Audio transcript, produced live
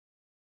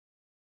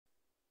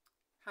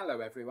Hello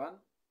everyone,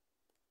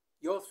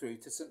 you're through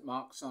to St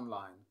Mark's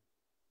Online.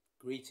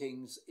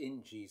 Greetings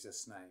in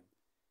Jesus' name.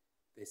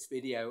 This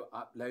video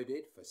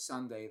uploaded for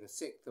Sunday the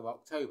 6th of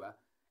October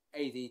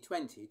AD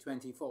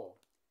 2024.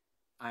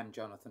 I'm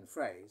Jonathan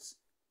Fraze.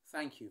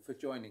 Thank you for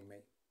joining me.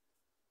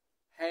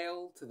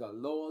 Hail to the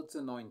Lord's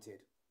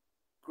anointed,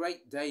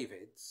 great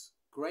David's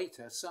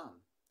greater son.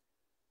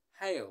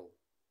 Hail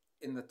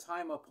in the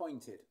time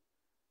appointed,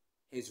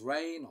 his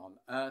reign on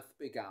earth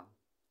begun.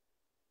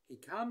 He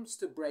comes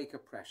to break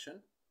oppression,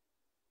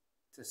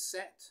 to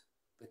set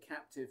the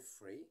captive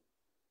free,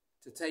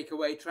 to take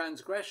away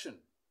transgression,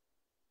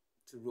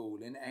 to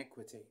rule in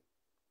equity.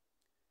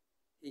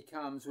 He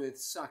comes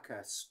with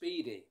succour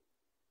speedy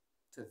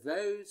to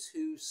those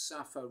who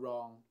suffer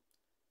wrong,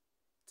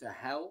 to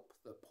help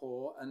the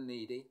poor and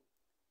needy,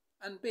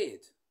 and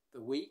bid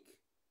the weak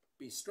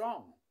be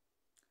strong,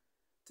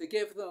 to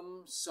give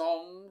them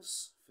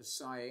songs for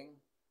sighing,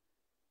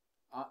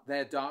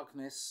 their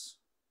darkness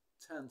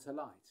turn to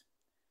light,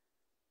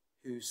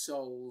 whose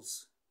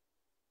souls,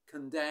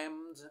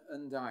 condemned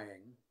and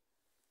dying,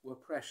 were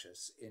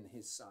precious in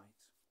his sight.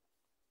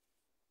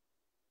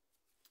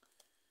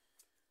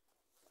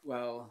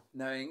 Well,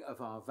 knowing of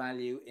our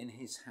value in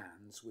his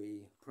hands,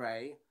 we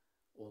pray,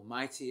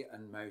 Almighty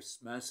and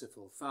most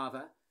merciful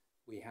Father,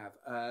 we have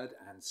erred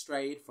and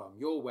strayed from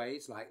your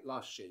ways like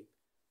lost sheep.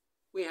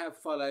 We have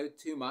followed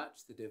too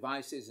much the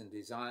devices and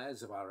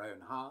desires of our own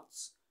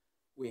hearts.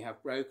 We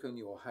have broken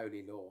your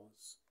holy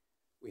laws.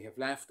 We have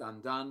left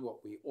undone what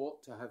we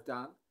ought to have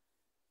done,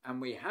 and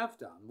we have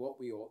done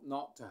what we ought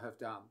not to have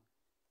done.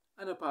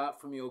 And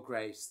apart from your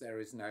grace, there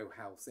is no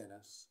health in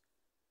us.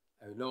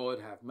 O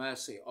Lord, have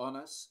mercy on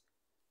us.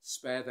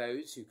 Spare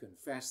those who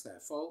confess their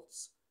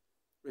faults.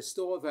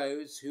 Restore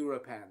those who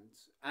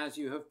repent, as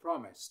you have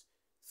promised,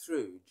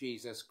 through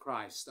Jesus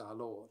Christ our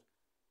Lord.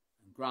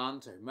 And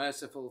grant, O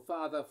merciful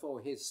Father, for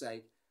his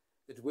sake,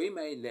 that we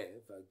may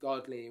live a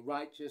godly,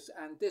 righteous,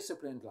 and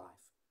disciplined life,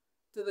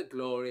 to the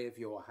glory of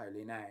your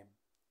holy name.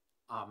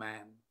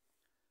 Amen.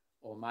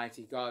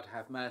 Almighty God,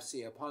 have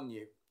mercy upon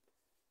you,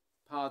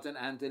 pardon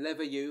and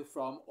deliver you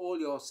from all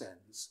your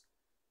sins,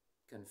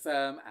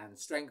 confirm and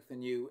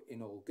strengthen you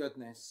in all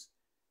goodness,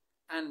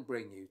 and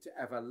bring you to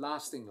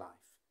everlasting life,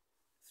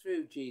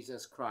 through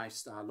Jesus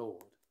Christ our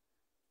Lord.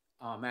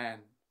 Amen.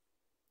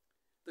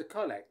 The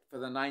Collect for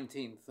the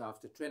 19th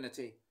after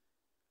Trinity.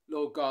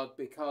 Lord God,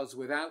 because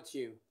without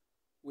you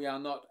we are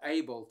not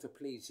able to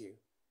please you,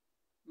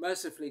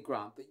 mercifully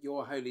grant that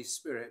your Holy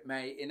Spirit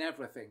may, in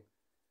everything,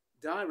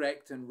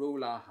 direct and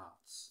rule our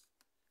hearts,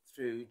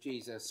 through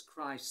Jesus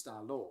Christ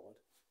our Lord.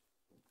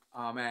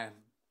 Amen.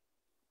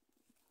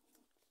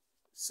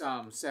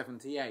 Psalm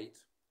 78,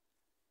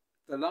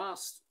 the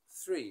last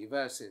 3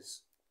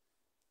 verses.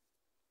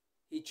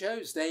 He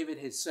chose David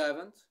his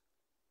servant,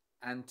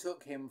 and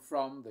took him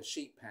from the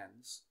sheep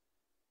pens.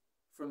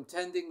 From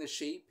tending the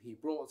sheep he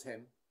brought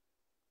him,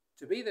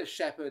 to be the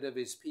shepherd of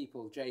his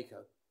people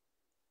Jacob,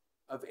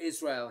 of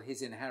Israel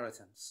his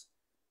inheritance.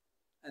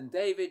 And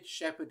David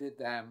shepherded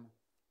them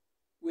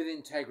with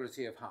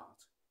integrity of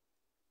heart,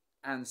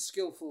 and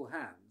skillful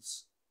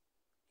hands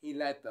he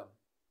led them.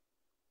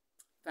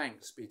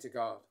 Thanks be to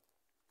God.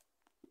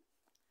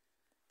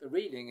 The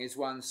reading is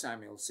 1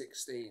 Samuel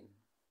 16.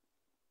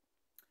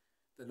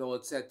 The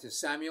Lord said to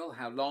Samuel,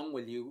 "How long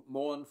will you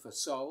mourn for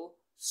Saul,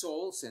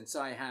 since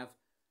I have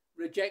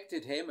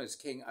rejected him as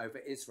king over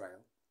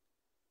Israel?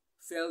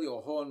 Fill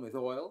your horn with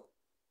oil,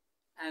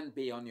 and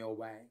be on your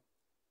way.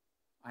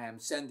 I am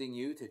sending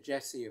you to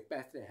Jesse of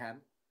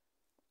Bethlehem.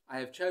 I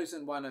have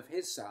chosen one of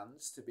his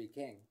sons to be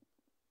king."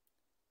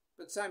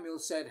 But Samuel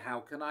said,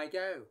 "How can I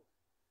go?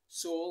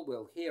 Saul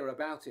will hear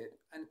about it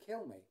and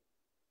kill me."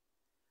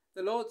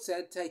 The Lord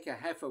said, "Take a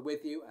heifer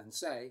with you and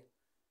say,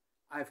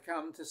 'I've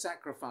come to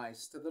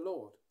sacrifice to the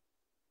Lord.'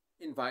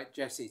 Invite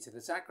Jesse to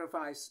the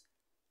sacrifice,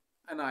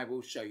 and I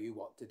will show you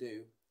what to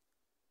do.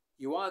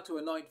 You are to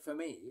anoint for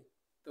me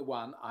the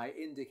one I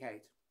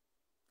indicate."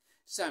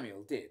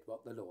 Samuel did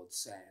what the Lord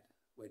said.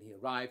 When he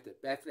arrived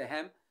at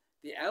Bethlehem,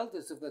 the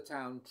elders of the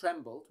town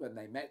trembled when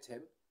they met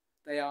him.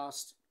 They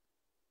asked,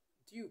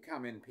 "Do you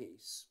come in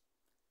peace?"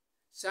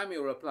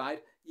 Samuel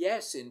replied,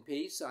 "Yes, in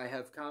peace. I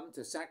have come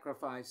to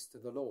sacrifice to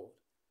the Lord.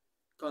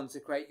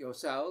 Consecrate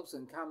yourselves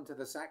and come to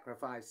the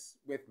sacrifice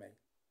with me."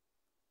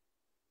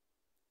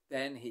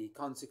 Then he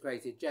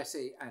consecrated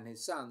Jesse and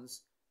his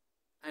sons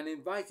and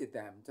invited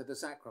them to the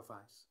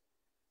sacrifice.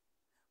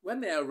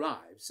 When they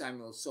arrived,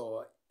 Samuel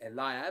saw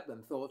Eliab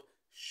and thought,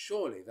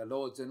 "Surely the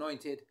Lord's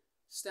anointed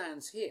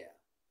stands here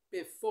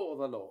before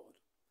the Lord."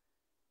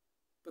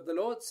 But the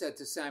Lord said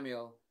to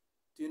Samuel,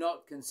 "Do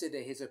not consider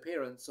his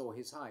appearance or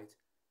his height,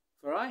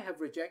 for I have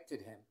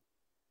rejected him.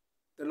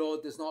 The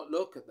Lord does not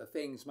look at the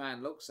things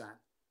man looks at.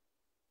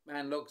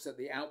 Man looks at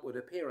the outward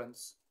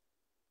appearance,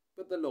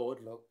 but the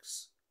Lord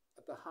looks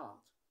at the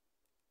heart."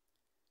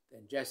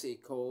 Then Jesse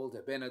called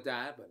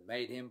Abinadab and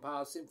made him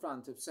pass in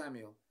front of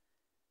Samuel.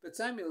 But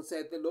Samuel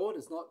said, "The Lord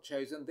has not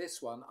chosen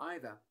this one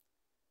either."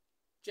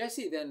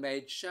 Jesse then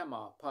made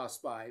Shammah pass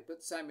by,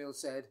 but Samuel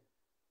said,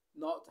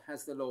 not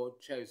has the Lord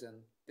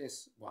chosen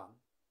this one.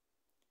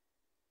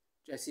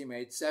 Jesse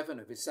made 7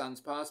 of his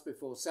sons pass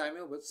before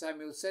Samuel, but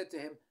Samuel said to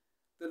him,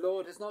 the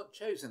Lord has not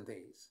chosen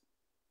these.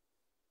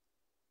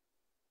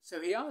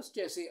 So he asked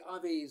Jesse,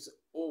 are these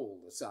all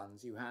the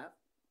sons you have?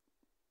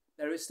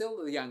 There is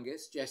still the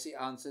youngest, Jesse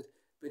answered,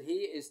 but he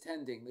is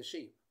tending the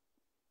sheep.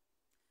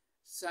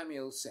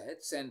 Samuel said,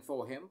 send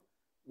for him.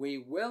 We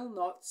will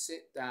not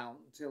sit down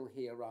till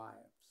he arrives.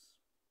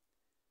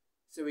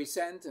 So he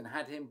sent and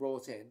had him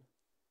brought in.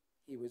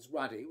 He was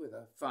ruddy, with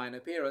a fine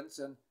appearance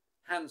and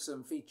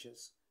handsome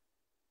features.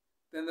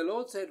 Then the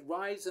Lord said,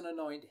 rise and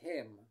anoint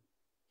him.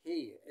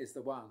 He is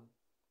the one.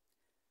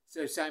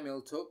 So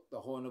Samuel took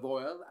the horn of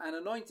oil and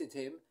anointed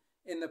him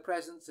in the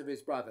presence of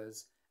his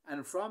brothers.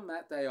 And from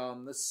that day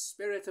on, the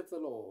Spirit of the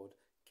Lord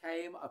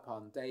came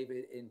upon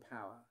David in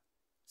power.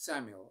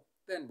 Samuel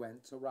then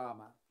went to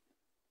Ramah.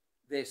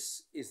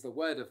 This is the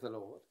word of the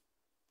Lord.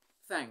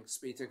 Thanks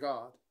be to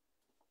God.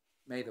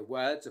 May the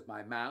words of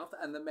my mouth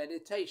and the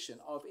meditation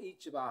of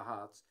each of our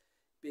hearts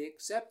be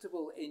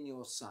acceptable in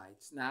your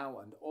sight, now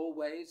and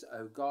always,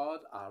 O God,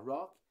 our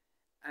rock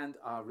and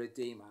our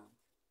Redeemer.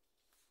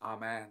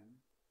 Amen.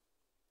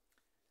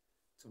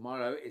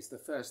 Tomorrow is the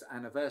first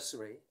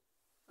anniversary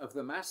of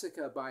the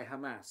massacre by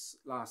Hamas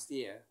last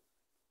year,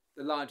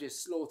 the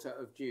largest slaughter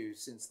of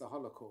Jews since the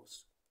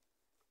Holocaust.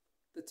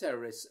 The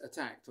terrorists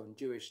attacked on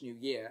Jewish New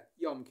Year,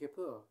 Yom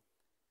Kippur.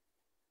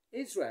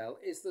 Israel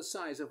is the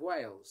size of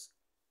Wales,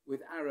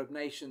 with Arab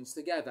nations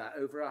together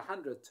over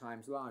 100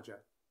 times larger.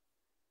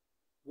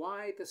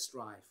 Why the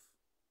strife?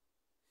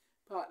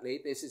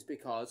 Partly this is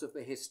because of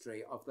the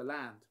history of the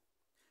land.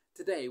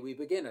 Today we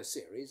begin a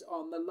series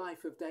on the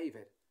life of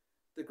David,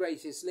 the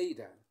greatest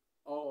leader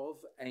of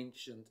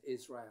ancient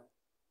Israel.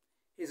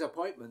 His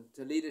appointment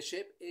to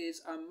leadership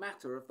is a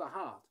matter of the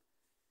heart.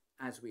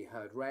 As we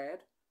heard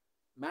read,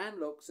 man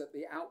looks at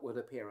the outward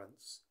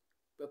appearance,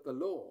 but the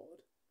Lord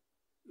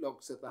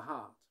looks at the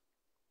heart.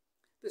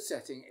 The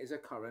setting is a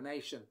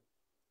coronation.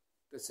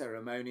 The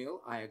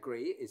ceremonial, I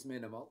agree, is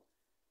minimal,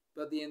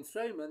 but the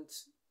enthronement,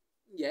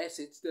 yes,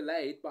 it's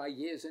delayed by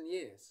years and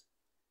years.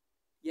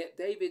 Yet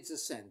David's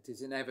ascent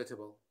is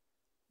inevitable,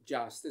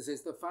 just as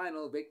is the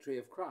final victory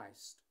of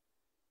Christ,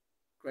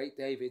 great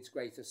David's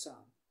greater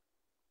son.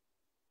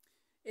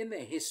 In the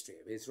history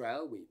of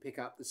Israel, we pick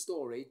up the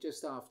story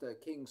just after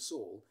King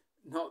Saul,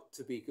 not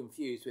to be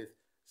confused with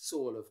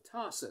Saul of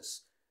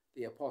Tarsus,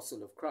 the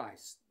apostle of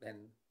Christ,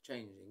 then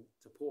changing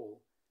to Paul.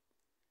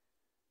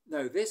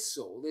 No, this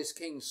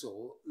King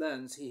Saul,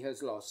 learns he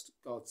has lost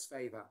God's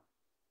favour.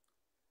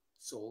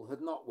 Saul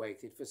had not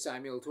waited for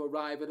Samuel to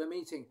arrive at a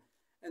meeting,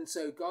 and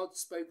so God's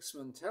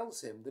spokesman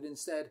tells him that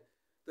instead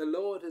the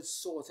Lord has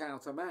sought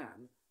out a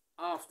man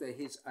after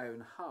his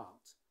own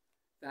heart.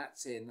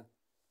 That's in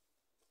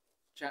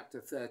chapter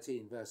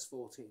 13, verse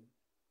 14.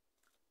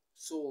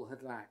 Saul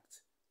had lacked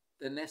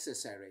the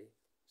necessary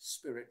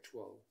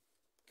spiritual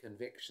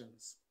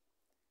convictions.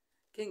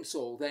 King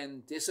Saul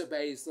then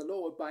disobeys the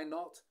Lord by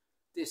not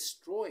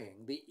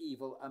destroying the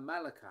evil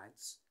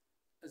Amalekites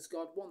as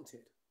God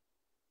wanted.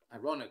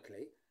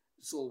 Ironically,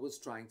 Saul was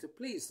trying to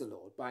please the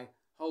Lord by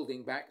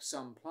holding back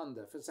some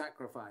plunder for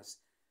sacrifice,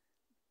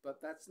 but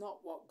that's not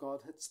what God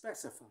had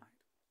specified.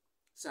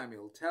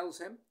 Samuel tells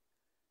him,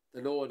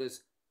 the Lord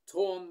has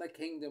torn the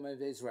kingdom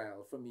of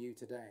Israel from you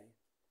today,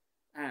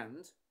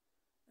 and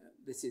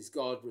this is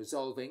God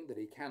resolving that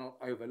he cannot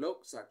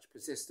overlook such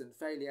persistent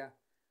failure.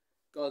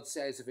 God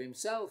says of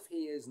himself,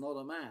 he is not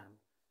a man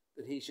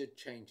that he should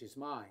change his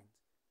mind.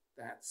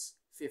 That's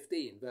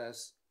 15,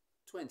 verse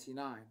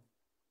 29.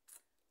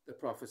 The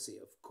prophecy,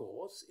 of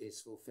course,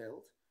 is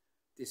fulfilled,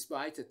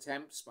 despite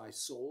attempts by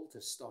Saul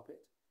to stop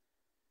it.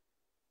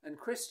 And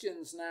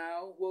Christians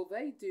now, well,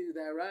 they do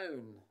their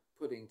own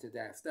putting to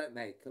death, don't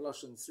they?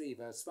 Colossians 3,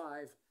 verse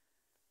 5,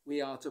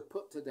 we are to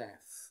put to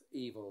death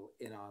evil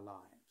in our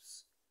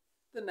lives.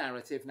 The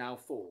narrative now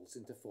falls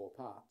into 4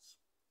 parts.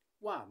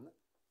 1,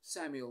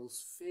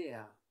 Samuel's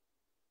fear.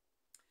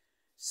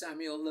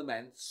 Samuel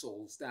laments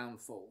Saul's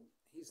downfall.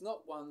 He's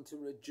not one to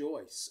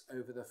rejoice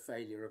over the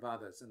failure of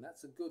others, and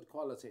that's a good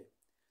quality.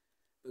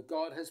 But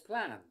God has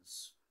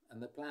plans,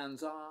 and the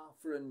plans are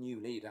for a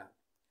new leader.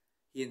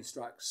 He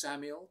instructs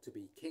Samuel to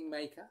be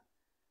kingmaker,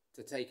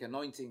 to take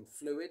anointing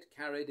fluid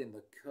carried in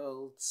the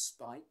curled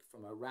spike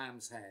from a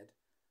ram's head.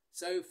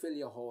 So fill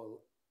your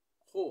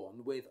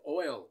horn with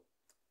oil.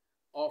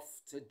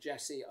 Off to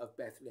Jesse of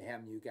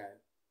Bethlehem you go.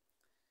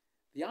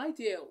 The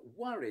idea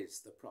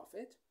worries the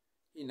prophet.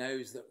 He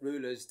knows that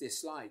rulers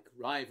dislike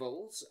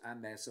rivals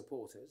and their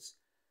supporters.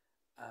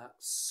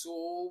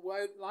 Saul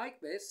won't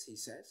like this, he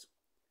says.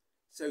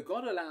 So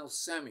God allows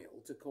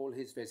Samuel to call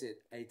his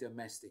visit a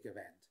domestic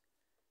event.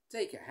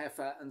 Take a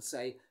heifer and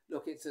say,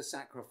 look, it's a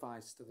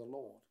sacrifice to the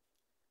Lord.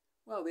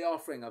 Well, the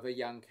offering of a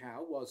young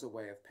cow was a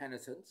way of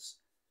penitence,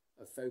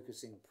 of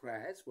focusing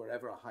prayers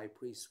wherever a high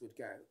priest would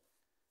go.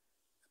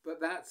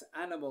 But that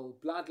animal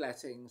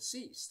bloodletting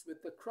ceased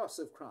with the cross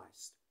of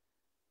Christ,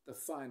 the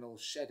final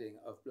shedding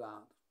of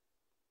blood.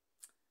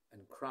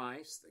 And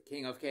Christ, the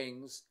King of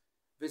Kings,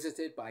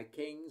 visited by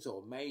kings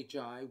or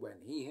magi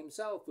when he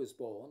himself was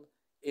born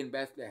in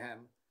Bethlehem,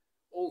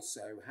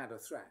 also had a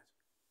threat.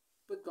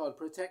 But God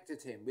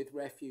protected him with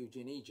refuge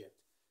in Egypt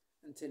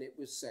until it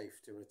was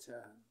safe to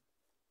return.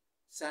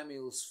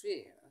 Samuel's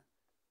fear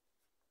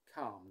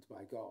calmed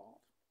by God.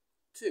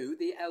 2.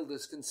 The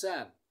elders'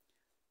 concern.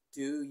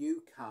 Do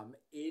you come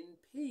in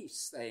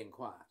peace? They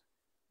inquired,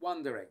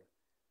 wondering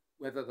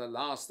whether the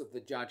last of the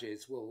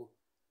judges will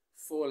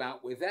fall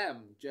out with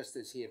them, just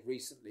as he had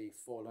recently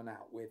fallen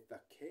out with the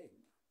king.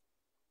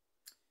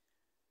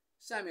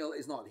 Samuel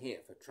is not here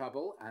for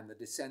trouble, and the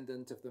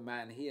descendant of the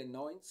man he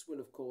anoints will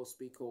of course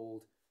be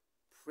called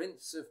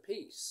Prince of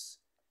Peace,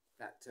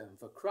 that term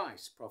for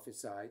Christ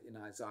prophesied in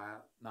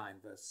Isaiah 9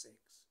 verse 6.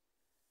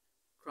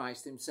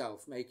 Christ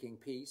himself making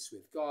peace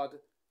with God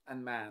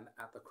and man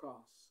at the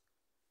cross.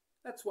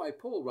 That's why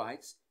Paul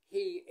writes,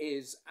 he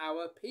is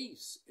our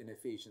peace in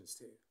Ephesians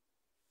 2.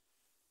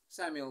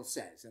 Samuel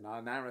says in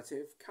our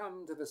narrative,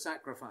 come to the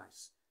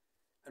sacrifice,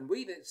 and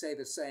we say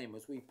the same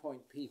as we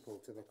point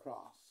people to the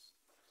cross.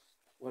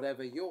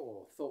 Whatever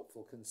your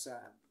thoughtful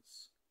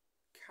concerns,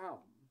 come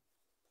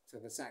to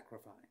the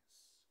sacrifice.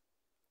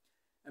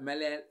 A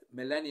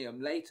millennium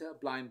later,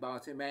 blind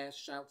Bartimaeus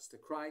shouts to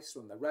Christ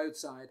from the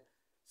roadside,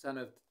 Son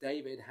of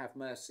David, have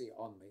mercy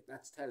on me.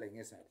 That's telling,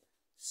 isn't it?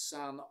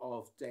 Son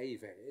of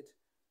David,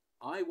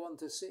 I want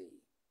to see.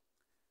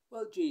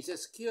 Well,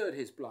 Jesus cured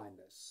his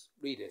blindness.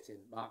 Read it in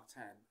Mark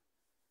 10.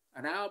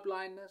 And our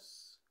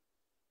blindness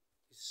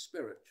is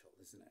spiritual,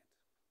 isn't it?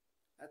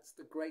 That's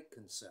the great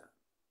concern.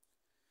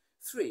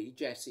 3.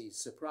 Jesse's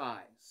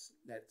surprise.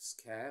 Let's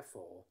care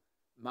for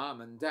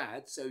Mum and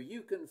Dad so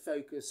you can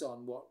focus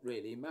on what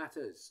really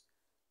matters,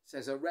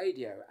 says a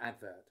radio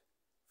advert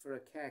for a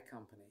care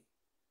company.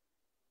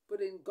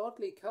 But in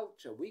godly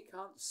culture, we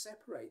can't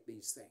separate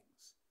these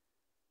things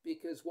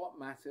because what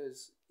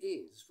matters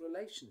is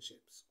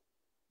relationships,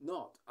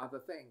 not other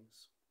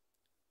things.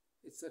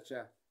 It's such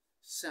a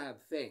sad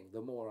thing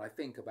the more I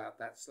think about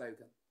that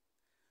slogan.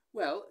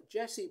 Well,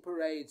 Jesse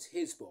parades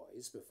his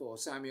boys before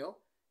Samuel,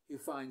 who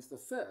finds the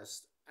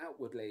first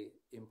outwardly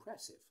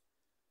impressive.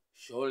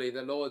 Surely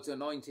the Lord's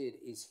anointed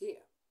is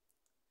here.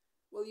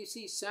 Well, you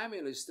see,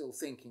 Samuel is still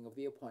thinking of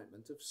the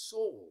appointment of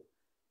Saul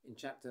in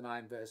chapter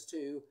 9 verse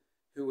 2,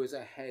 who was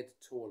a head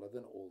taller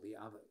than all the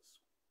others.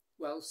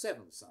 Well,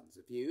 7 sons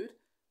are viewed,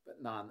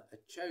 but none are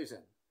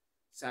chosen.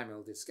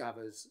 Samuel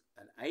discovers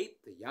an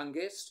 8th, the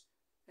youngest,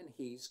 and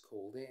he's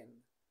called in.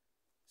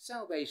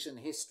 Salvation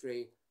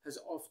history has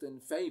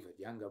often favoured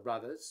younger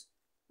brothers,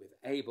 with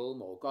Abel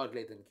more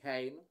godly than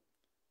Cain,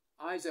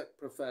 Isaac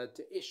preferred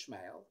to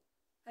Ishmael,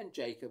 and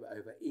Jacob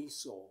over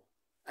Esau,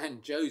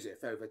 and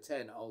Joseph over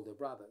 10 older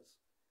brothers.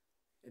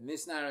 In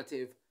this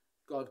narrative,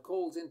 God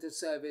calls into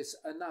service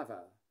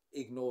another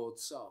ignored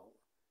soul,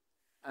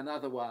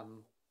 another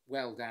one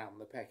well down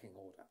the pecking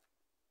order.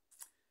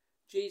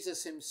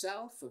 Jesus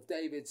himself, of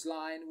David's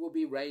line, will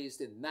be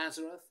raised in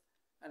Nazareth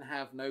and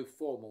have no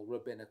formal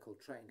rabbinical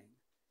training.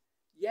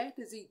 Yet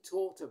as he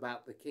taught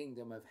about the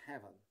kingdom of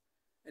heaven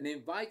and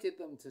invited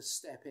them to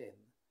step in,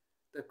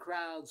 the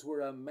crowds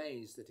were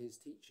amazed at his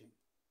teaching.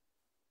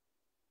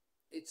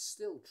 It's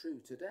still true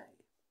today.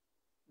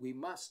 We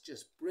must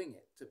just bring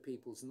it to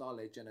people's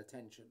knowledge and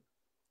attention.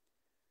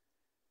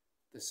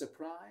 The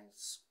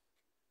surprise,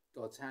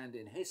 God's hand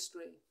in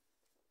history,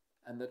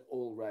 and that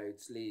all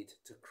roads lead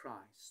to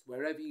Christ.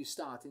 Wherever you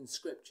start in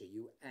Scripture,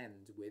 you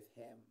end with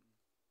him.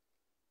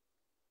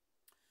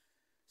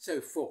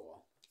 So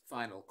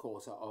final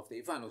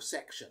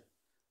section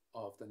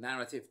of the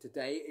narrative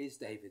today is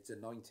David's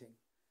anointing.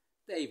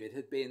 David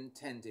had been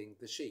tending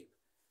the sheep,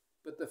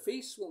 but the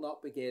feast will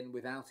not begin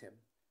without him.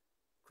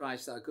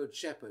 Christ, our good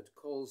shepherd,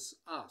 calls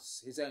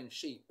us his own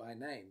sheep by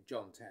name,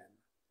 John 10,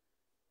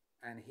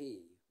 and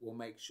he will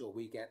make sure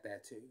we get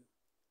there too.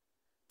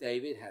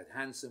 David had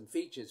handsome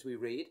features, we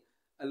read,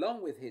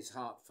 along with his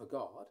heart for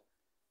God,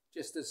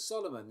 just as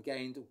Solomon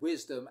gained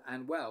wisdom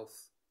and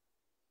wealth,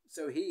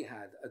 so he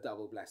had a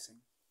double blessing.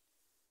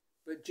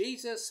 But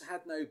Jesus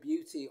had no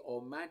beauty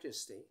or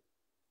majesty,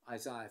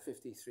 Isaiah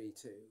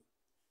 53:2.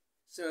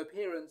 So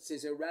appearance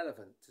is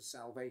irrelevant to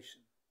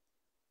salvation.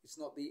 It's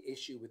not the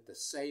issue with the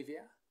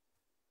Saviour.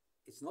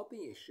 It's not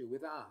the issue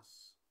with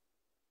us.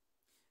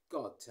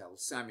 God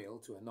tells Samuel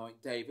to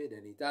anoint David,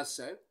 and he does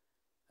so.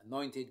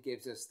 Anointed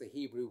gives us the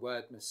Hebrew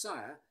word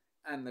Messiah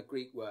and the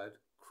Greek word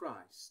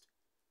Christ.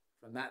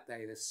 From that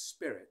day the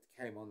Spirit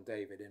came on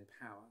David in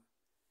power.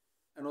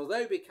 And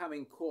although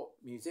becoming court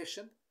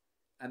musician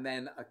and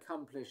then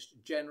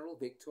accomplished general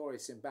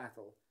victorious in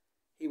battle,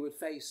 he would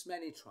face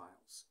many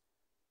trials.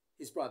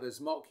 His brothers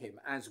mock him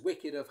as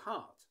wicked of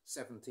heart,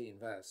 17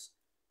 verse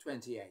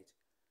 28.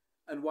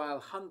 And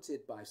while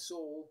hunted by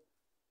Saul,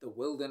 the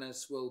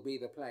wilderness will be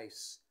the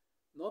place,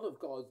 not of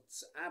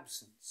God's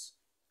absence,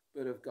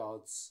 but of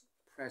God's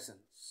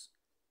presence.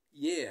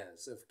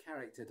 Years of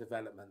character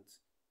development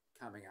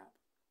coming up.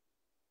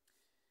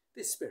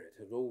 This spirit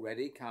had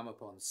already come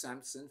upon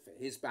Samson for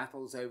his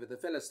battles over the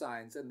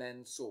Philistines and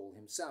then Saul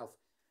himself.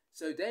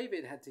 So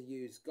David had to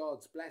use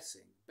God's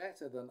blessing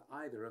better than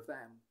either of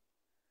them.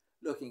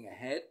 Looking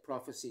ahead,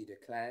 prophecy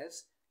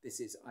declares, this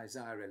is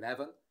Isaiah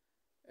 11,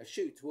 a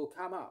shoot will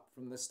come up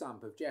from the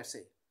stump of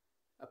Jesse,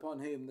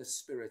 upon whom the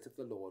Spirit of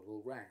the Lord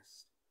will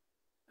rest.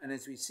 And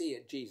as we see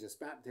at Jesus'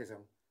 baptism,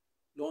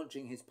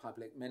 launching his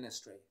public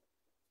ministry,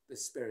 the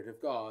Spirit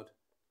of God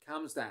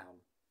comes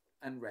down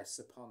and rests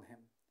upon him.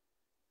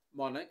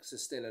 Monarchs are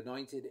still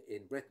anointed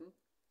in Britain,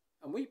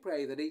 and we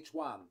pray that each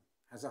one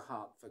has a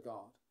heart for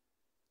God.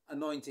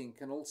 Anointing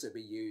can also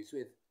be used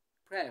with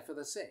prayer for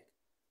the sick,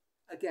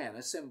 again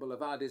a symbol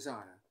of our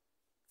desire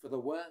for the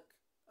work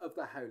of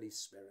the Holy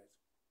Spirit.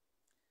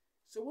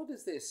 So what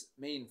does this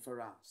mean for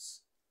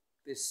us,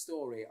 this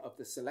story of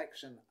the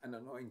selection and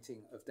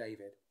anointing of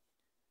David?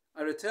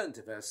 I return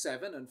to verse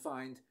 7 and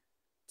find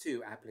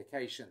two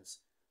applications.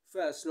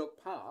 First,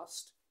 look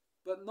past,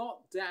 but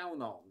not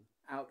down on,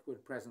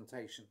 outward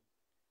presentation.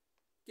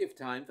 Give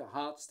time for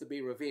hearts to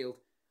be revealed,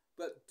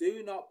 but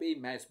do not be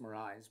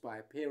mesmerized by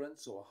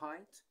appearance or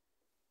height,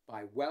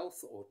 by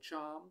wealth or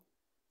charm,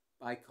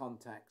 by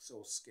contacts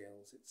or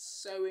skills. It's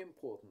so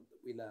important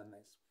that we learn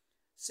this.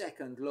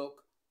 Second,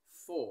 look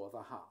for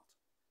the heart.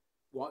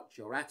 Watch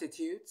your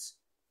attitudes.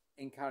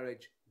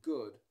 Encourage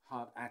good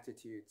heart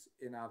attitudes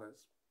in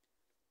others.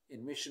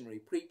 In missionary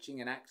preaching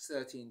in Acts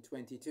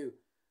 13:22,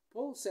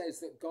 Paul says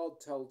that God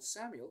told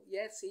Samuel,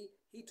 yes,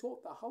 he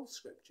taught the whole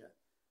scripture,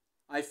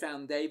 I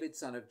found David,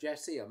 son of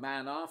Jesse, a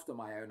man after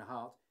my own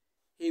heart.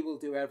 He will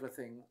do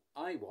everything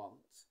I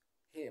want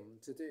him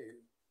to do.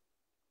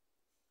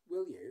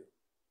 Will you?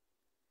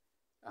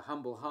 A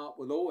humble heart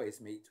will always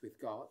meet with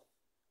God,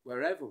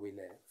 wherever we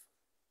live,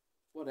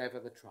 whatever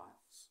the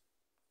trials.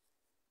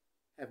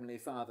 Heavenly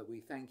Father,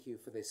 we thank you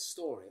for this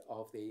story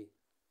of the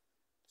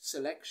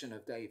selection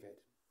of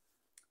David,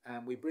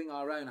 and we bring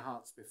our own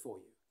hearts before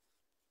you,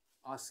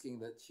 asking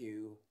that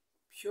you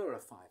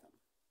purify them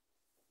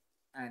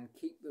and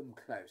keep them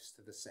close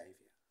to the Saviour.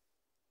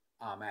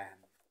 Amen.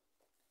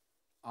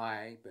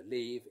 I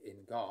believe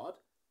in God,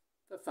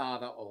 the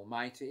Father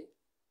Almighty,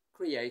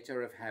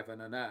 creator of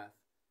heaven and earth.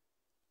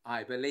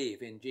 I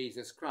believe in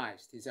Jesus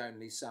Christ, his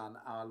only Son,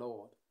 our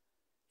Lord.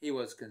 He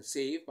was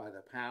conceived by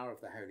the power of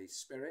the Holy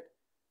Spirit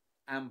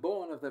and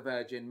born of the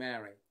Virgin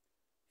Mary.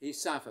 He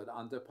suffered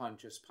under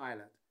Pontius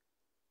Pilate,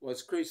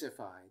 was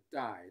crucified,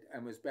 died,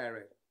 and was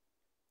buried.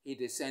 He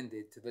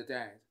descended to the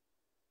dead.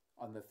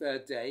 On the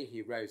third day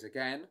he rose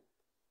again.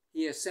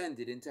 He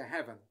ascended into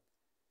heaven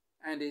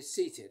and is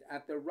seated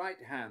at the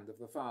right hand of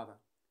the Father.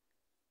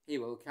 He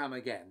will come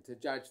again to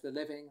judge the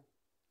living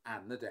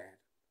and the dead.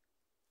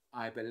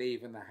 I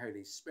believe in the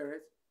Holy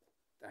Spirit,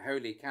 the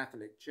Holy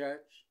Catholic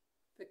Church,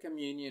 the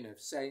communion of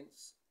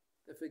saints,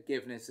 the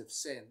forgiveness of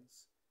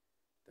sins,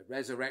 the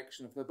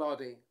resurrection of the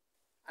body,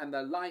 and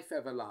the life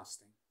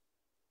everlasting.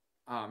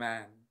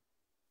 Amen.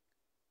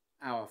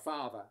 Our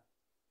Father,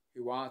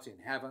 who art in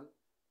heaven,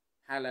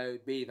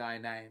 hallowed be thy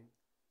name.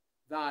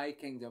 Thy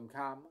kingdom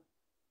come,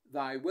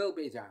 thy will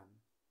be done,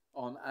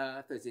 on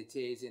earth as it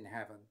is in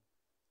heaven.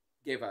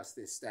 Give us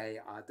this day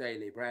our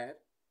daily bread,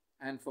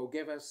 and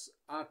forgive us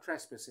our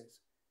trespasses,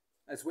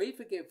 as we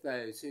forgive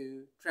those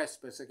who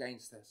trespass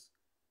against us.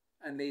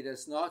 And lead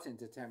us not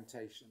into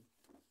temptation,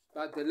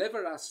 but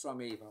deliver us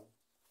from evil.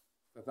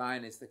 For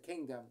thine is the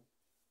kingdom,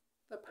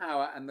 the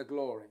power and the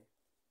glory,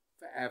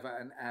 for ever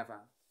and ever.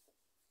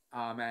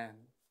 Amen.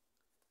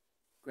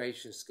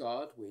 Gracious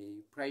God,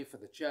 we pray for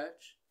the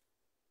Church.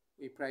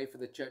 We pray for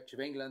the Church of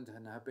England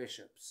and her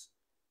bishops,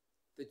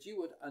 that you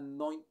would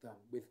anoint them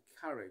with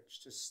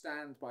courage to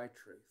stand by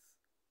truth.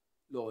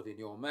 Lord, in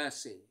your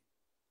mercy,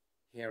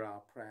 hear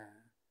our prayer.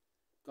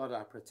 God,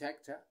 our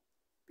protector,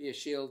 be a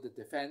shield of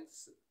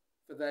defence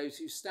for those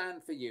who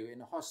stand for you in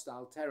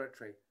hostile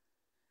territory,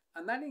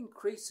 and that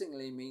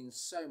increasingly means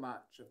so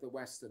much of the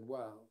Western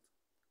world.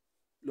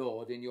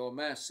 Lord, in your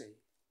mercy,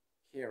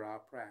 hear our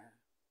prayer.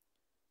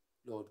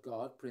 Lord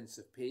God, Prince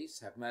of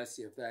Peace, have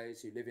mercy of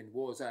those who live in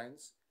war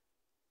zones,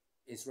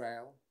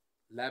 Israel,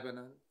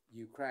 Lebanon,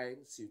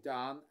 Ukraine,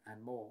 Sudan,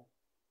 and more.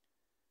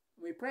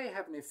 We pray,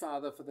 Heavenly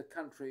Father, for the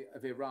country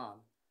of Iran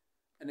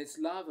and its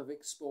love of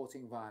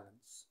exporting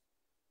violence,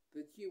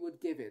 that you would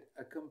give it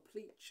a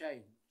complete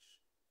change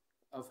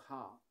of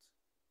heart.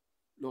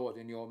 Lord,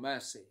 in your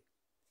mercy,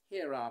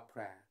 hear our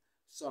prayer.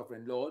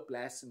 Sovereign Lord,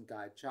 bless and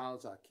guide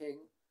Charles, our King,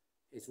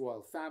 his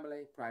royal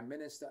family, Prime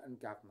Minister and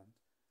government,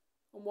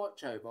 and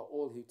watch over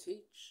all who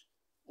teach,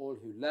 all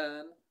who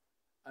learn,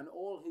 and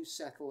all who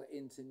settle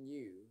into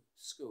new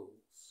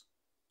schools.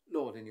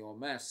 Lord, in your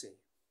mercy,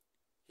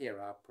 hear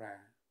our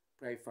prayer.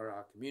 Pray for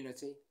our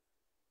community,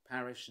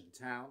 parish and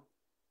town.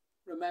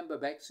 Remember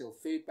Bexhill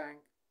Food Bank,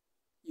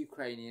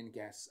 Ukrainian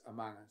guests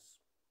among us.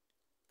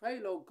 Pray,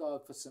 Lord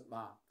God, for St.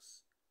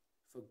 Mark's,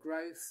 for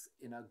growth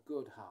in a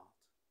good heart.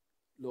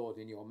 Lord,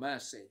 in your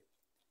mercy,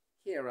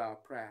 hear our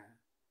prayer.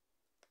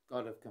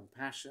 God of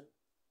compassion,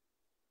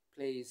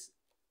 please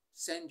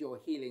send your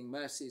healing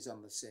mercies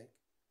on the sick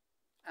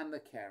and the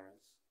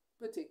carers,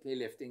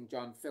 particularly lifting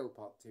John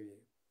Philpott to you.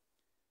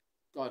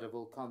 God of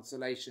all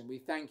consolation, we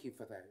thank you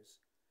for those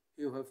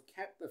who have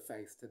kept the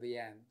faith to the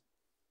end,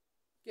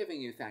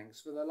 giving you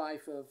thanks for the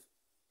life of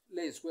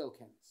Liz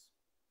Wilkins,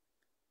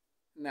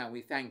 Now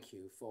we thank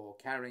you for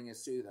carrying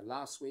us through the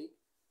last week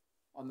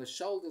on the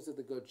shoulders of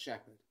the Good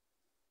Shepherd,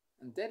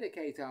 and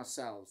dedicate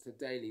ourselves to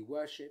daily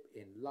worship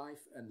in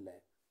life and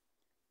lip.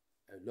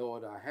 O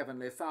Lord, our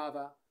Heavenly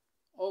Father,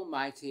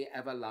 Almighty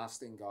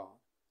everlasting God,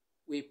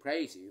 we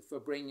praise you for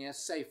bringing us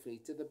safely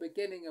to the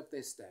beginning of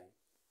this day.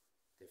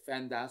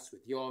 Defend us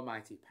with your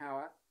mighty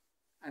power,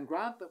 and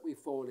grant that we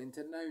fall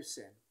into no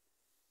sin,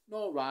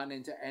 nor run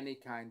into any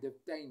kind of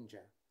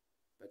danger,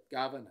 but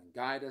govern and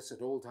guide us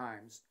at all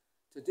times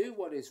to do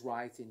what is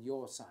right in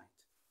your sight,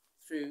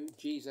 through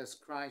Jesus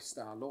Christ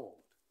our Lord.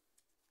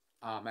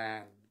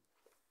 Amen.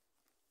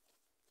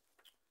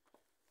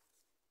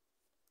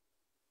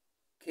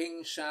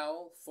 Kings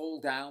shall fall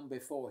down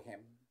before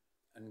him,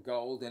 and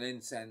gold and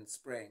incense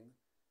bring.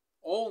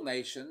 All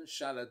nations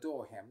shall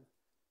adore him.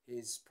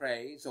 His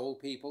praise all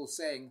people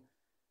sing.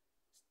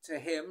 To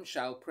him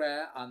shall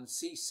prayer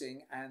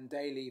unceasing and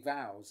daily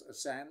vows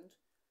ascend.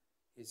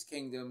 His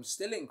kingdom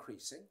still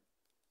increasing,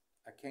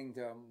 a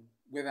kingdom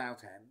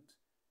without end.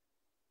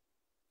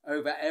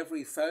 Over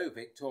every foe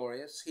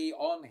victorious, he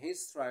on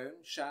his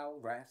throne shall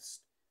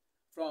rest.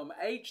 From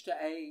age to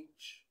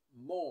age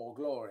more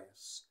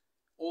glorious,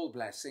 all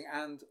blessing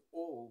and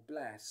all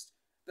blessed.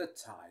 The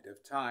tide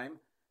of time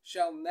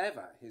shall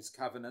never his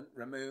covenant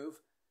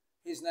remove.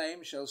 His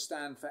name shall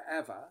stand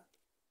forever,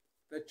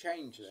 the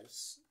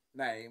changeless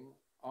name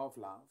of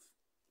love.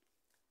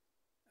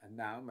 And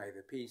now may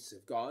the peace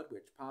of God,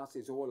 which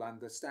passes all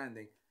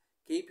understanding,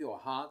 keep your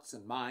hearts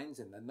and minds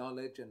in the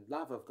knowledge and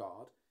love of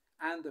God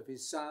and of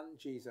his Son,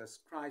 Jesus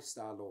Christ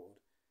our Lord,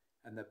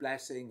 and the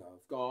blessing of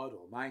God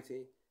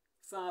Almighty,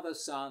 Father,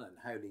 Son, and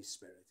Holy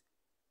Spirit,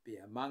 be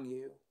among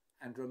you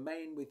and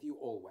remain with you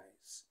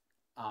always.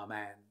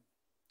 Amen.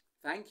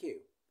 Thank you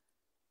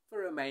for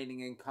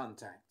remaining in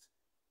contact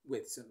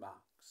with St.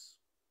 Mark.